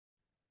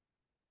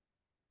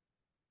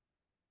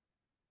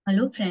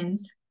Hello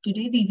friends,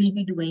 today we will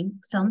be doing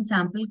some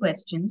sample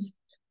questions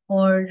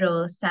for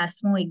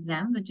SASMO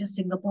exam, which is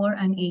Singapore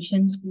and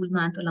Asian School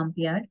Math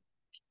Olympiad.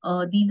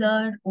 These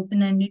are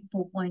open-ended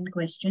 4-point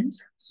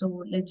questions.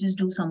 So let's just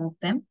do some of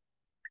them.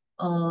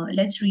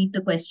 Let's read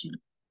the question.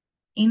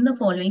 In the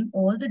following,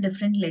 all the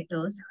different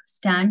letters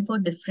stand for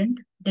different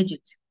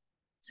digits.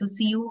 So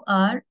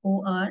COR,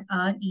 OR,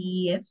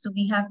 REEF. So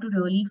we have to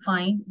really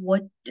find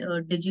what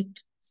digit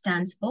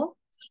stands for,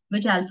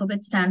 which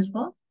alphabet stands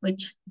for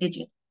which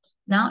digit.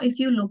 Now, if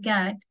you look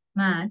at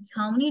maths,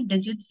 how many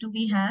digits do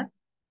we have?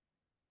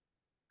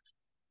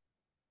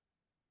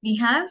 We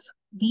have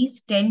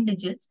these 10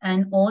 digits,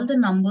 and all the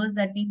numbers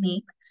that we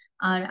make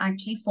are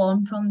actually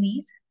formed from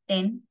these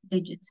 10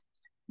 digits.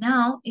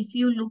 Now, if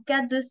you look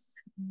at this,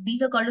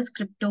 these are called as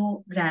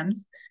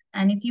cryptograms,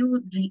 and if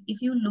you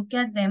look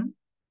at them,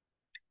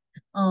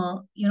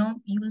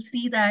 you will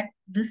see that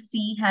this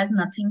C has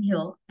nothing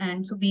here.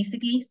 And so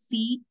basically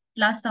C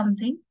plus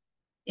something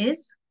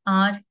is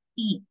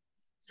RE.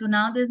 So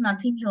now there's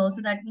nothing here. So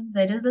that means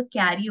there is a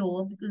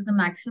carryover because the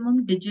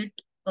maximum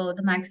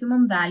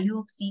value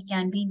of C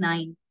can be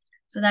 9.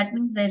 So that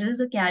means there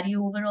is a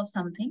carryover of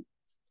something.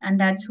 And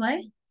that's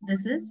why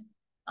this is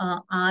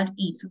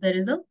RE. So there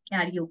is a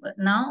carryover.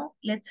 Now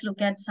let's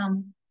look at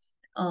some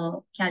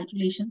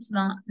calculations.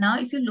 Now,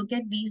 if you look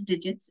at these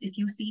digits, if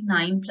you see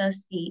 9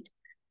 plus 8,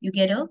 you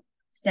get a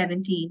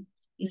 17.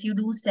 If you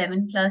do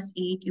 7 plus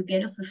 8, you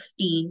get a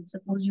 15.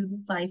 Suppose you do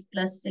 5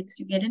 plus 6,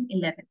 you get an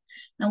 11.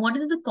 Now, what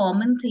is the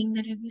common thing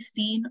that if you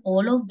see in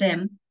all of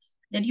them,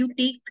 that you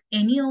take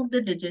any of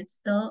the digits,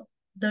 the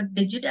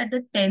digit at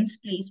the tens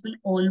place will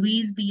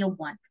always be a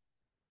 1.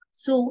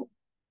 So,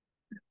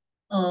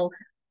 uh,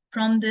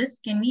 from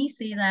this, can we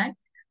say that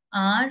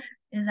R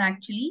is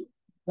actually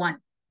 1?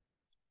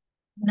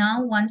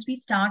 Now, once we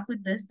start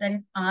with this, that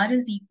if R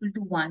is equal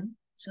to 1,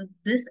 so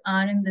this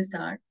R and this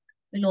R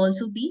will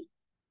also be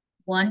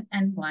 1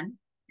 and 1,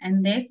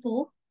 and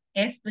therefore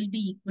F will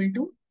be equal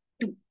to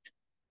 2.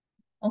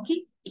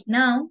 Okay,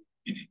 now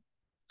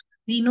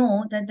we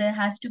know that there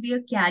has to be a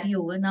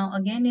carryover. Now,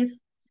 again, if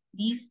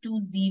these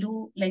two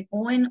zero, like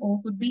O and O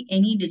could be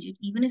any digit,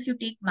 even if you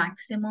take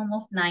maximum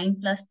of 9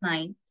 plus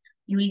 9,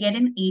 you will get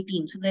an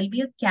 18. So there'll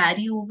be a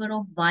carryover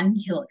of 1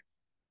 here.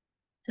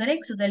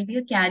 Correct? So there'll be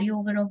a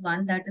carryover of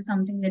 1. That is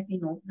something that we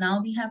know. Now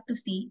we have to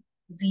see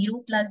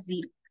 0 plus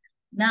 0.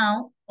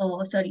 Now,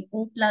 O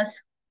plus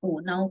O.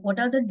 Now, what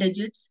are the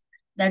digits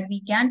that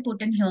we can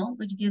put in here,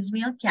 which gives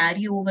me a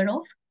carryover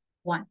of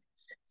 1?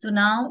 So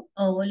now,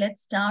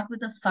 let's start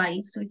with a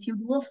 5. So if you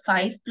do a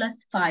 5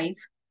 plus 5,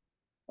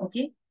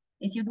 okay,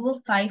 if you do a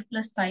 5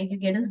 plus 5, you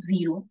get a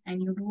 0,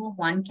 and you do a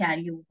 1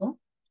 carryover.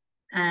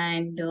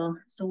 And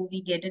so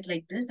we get it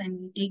like this,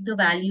 and we take the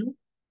value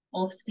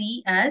of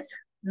C as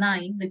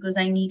 9 because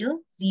I need a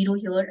 0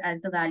 here as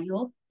the value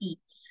of E.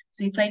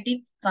 So if I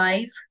take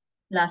 5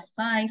 plus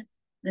 5,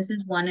 this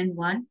is 1 and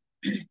 1.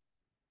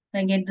 If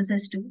I get this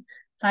as 2,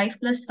 5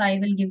 plus 5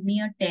 will give me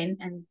a 10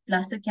 and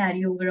plus a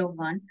carryover of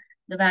 1.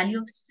 The value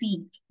of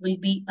C will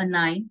be a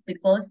 9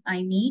 because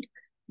I need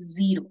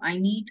 0. I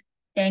need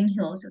 10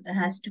 here. So there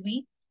has to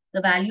be the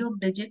value of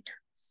digit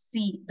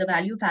C, the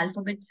value of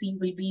alphabet C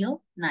will be a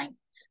 9.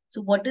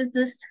 So what is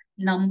this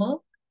number?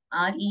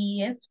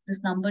 REF,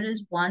 this number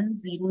is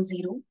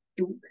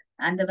 1002,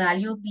 and the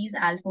value of these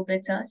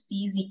alphabets are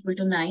C is equal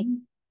to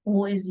 9,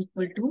 O is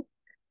equal to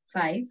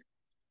 5,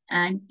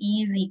 and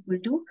E is equal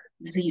to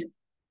 0.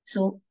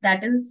 So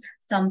that is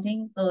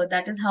something,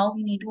 that is how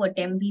we need to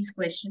attempt these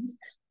questions.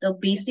 The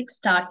basic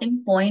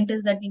starting point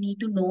is that we need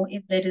to know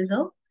if there is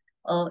a,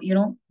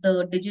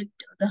 the digit,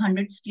 the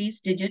hundreds place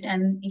digit,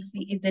 and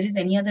if there is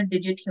any other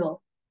digit here,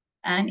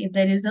 and if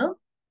there is a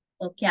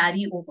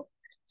carryover.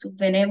 So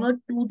whenever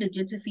two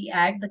digits, if we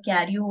add, the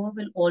carryover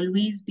will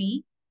always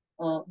be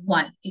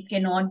 1. It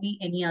cannot be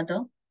any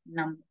other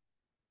number.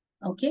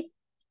 Okay.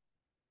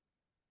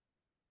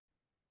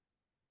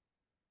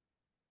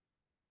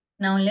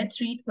 Now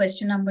let's read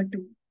question number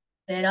 2.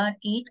 There are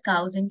 8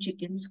 cows and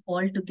chickens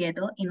all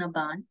together in a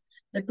barn.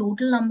 The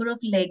total number of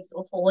legs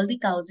of all the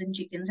cows and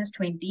chickens is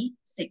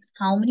 26.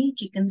 How many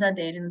chickens are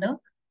there in the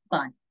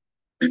barn?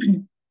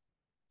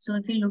 So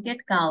if we look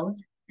at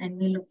cows and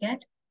we look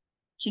at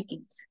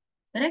chickens,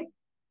 correct?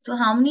 So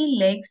how many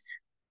legs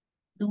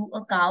do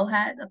a cow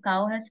has? A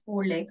cow has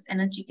 4 legs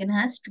and a chicken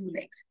has 2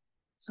 legs.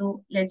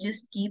 So let's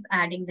just keep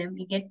adding them.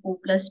 We get 4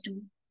 plus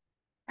 2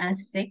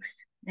 as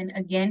 6. Then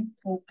again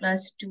 4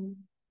 plus 2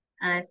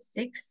 as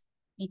 6.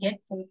 We get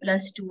 4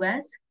 plus 2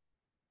 as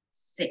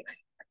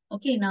 6.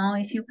 Okay, now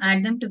if you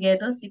add them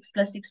together, 6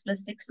 plus 6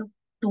 plus 6. So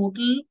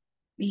total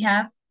we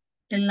have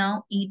till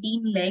now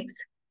 18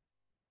 legs,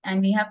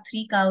 and we have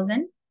 3 cows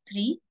and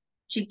 3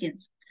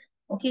 chickens.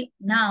 Okay,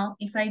 now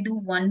if I do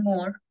one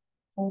more,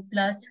 4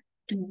 plus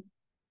 2.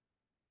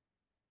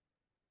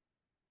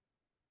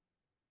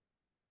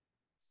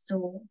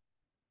 So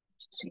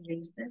just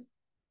erase this.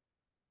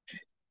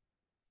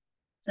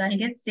 So I'll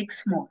get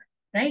 6 more,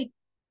 right?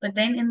 But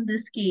then in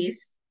this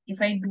case,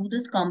 if I do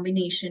this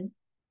combination,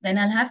 then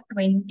I'll have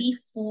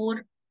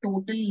 24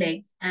 total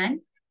legs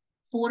and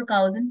 4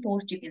 cows and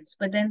 4 chickens.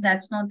 But then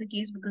that's not the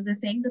case because they're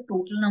saying the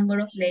total number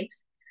of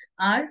legs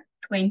are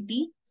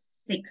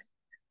 26.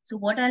 So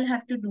what I'll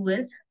have to do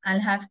is I'll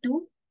have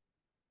to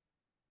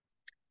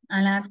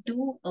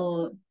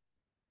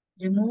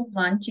remove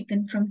one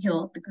chicken from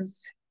here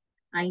because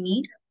I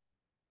need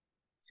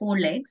 4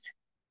 legs.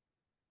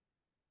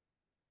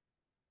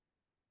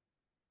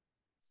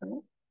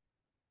 So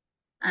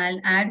I'll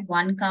add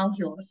 1 cow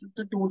here. So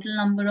the total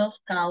number of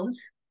cows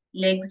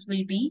legs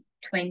will be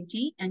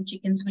 20 and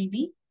chickens will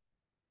be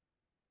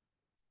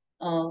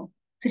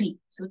 3.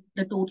 So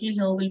the total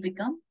here will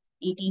become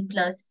 18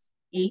 plus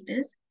 8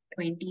 is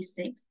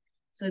 26.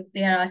 So if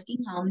they are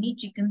asking how many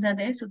chickens are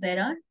there, so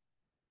there are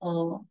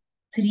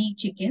 3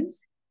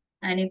 chickens.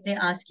 And if they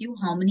ask you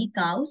how many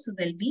cows, so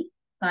there'll be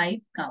 5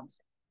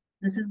 cows.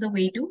 This is the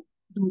way to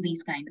do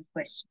these kind of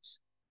questions.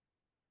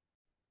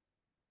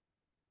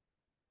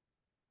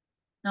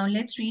 Now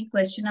let's read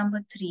question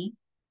number 3.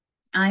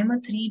 I'm a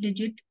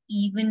 3-digit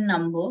even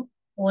number.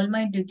 All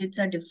my digits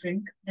are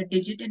different. The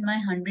digit in my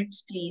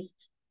hundreds place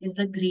is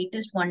the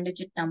greatest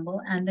 1-digit number,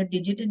 and the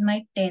digit in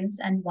my tens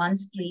and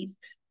ones place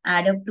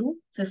add up to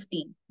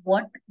 15.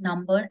 What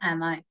number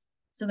am I?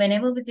 So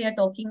whenever they are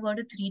talking about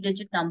a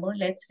 3-digit number,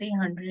 let's say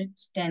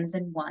hundreds, tens,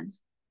 and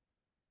ones,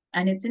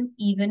 and it's an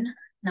even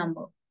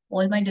number.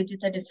 All my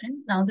digits are different.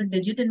 Now the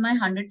digit in my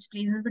hundreds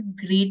place is the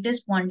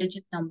greatest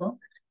 1-digit number.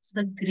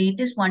 So the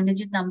greatest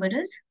 1-digit number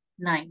is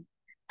 9.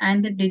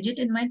 And the digit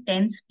in my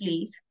tens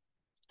place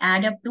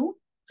add up to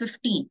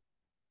 15.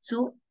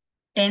 So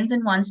tens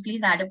and ones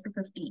place add up to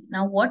 15.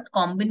 Now what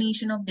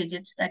combination of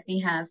digits that we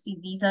have? See,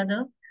 these are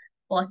the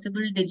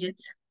possible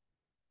digits.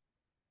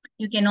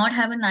 You cannot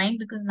have a 9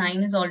 because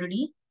 9 is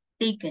already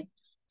taken.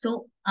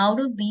 So out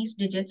of these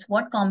digits,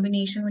 what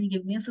combination will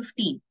give me a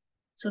 15?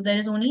 So there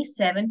is only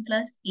 7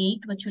 plus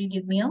 8, which will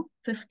give me a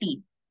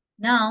 15.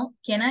 Now,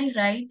 can I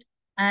write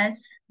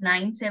as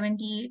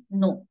 978?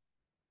 No.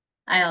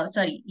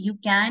 Sorry, you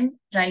can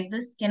write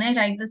this. Can I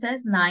write this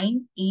as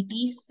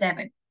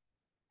 987?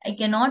 I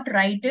cannot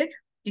write it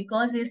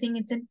because they're saying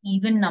it's an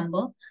even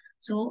number.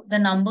 So the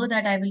number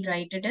that I will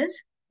write it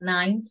is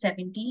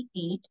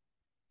 978.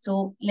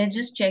 So let's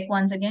just check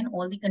once again.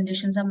 All the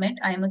conditions are met.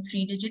 I am a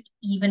 3-digit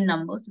even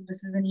number. So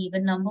this is an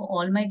even number.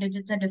 All my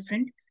digits are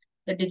different.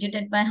 The digit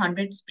at my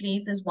hundreds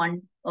place is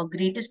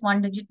greatest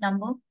 1-digit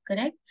number,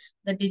 correct?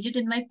 The digit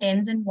in my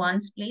tens and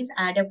ones place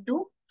add up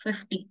to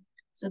 50.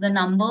 So the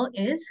number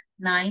is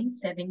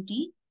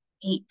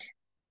 978.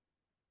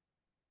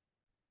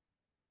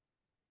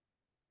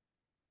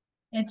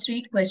 Let's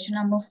read question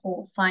number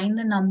 4. Find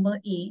the number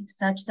A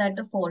such that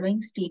the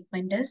following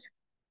statement is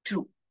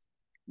true.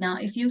 Now,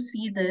 if you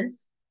see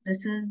this,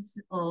 this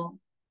is,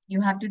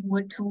 you have to do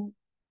it through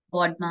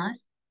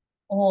BODMAS,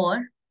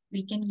 or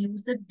we can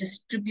use the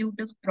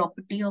distributive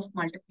property of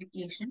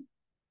multiplication.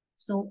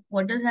 So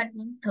what does that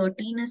mean?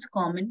 13 is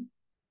common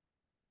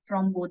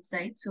from both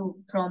sides. So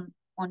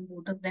on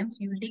both of them, so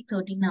you will take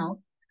 13 out.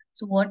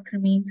 So what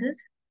remains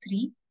is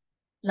 3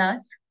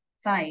 plus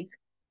 5.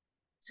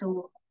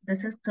 So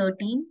this is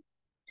 13.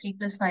 3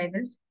 plus 5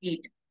 is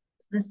 8.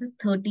 So this is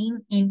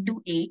 13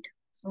 into 8.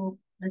 So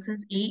this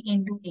is A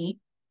into 8.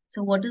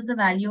 So what is the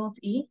value of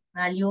A?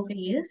 Value of A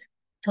is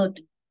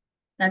 30.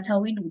 That's how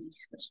we do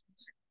these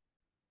questions.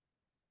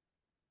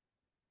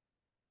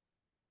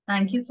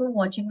 Thank you for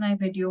watching my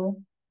video.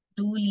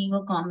 Do leave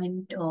a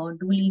comment or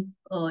do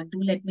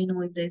let me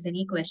know if there's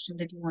any question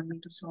that you want me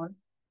to solve.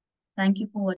 Thank you for watching.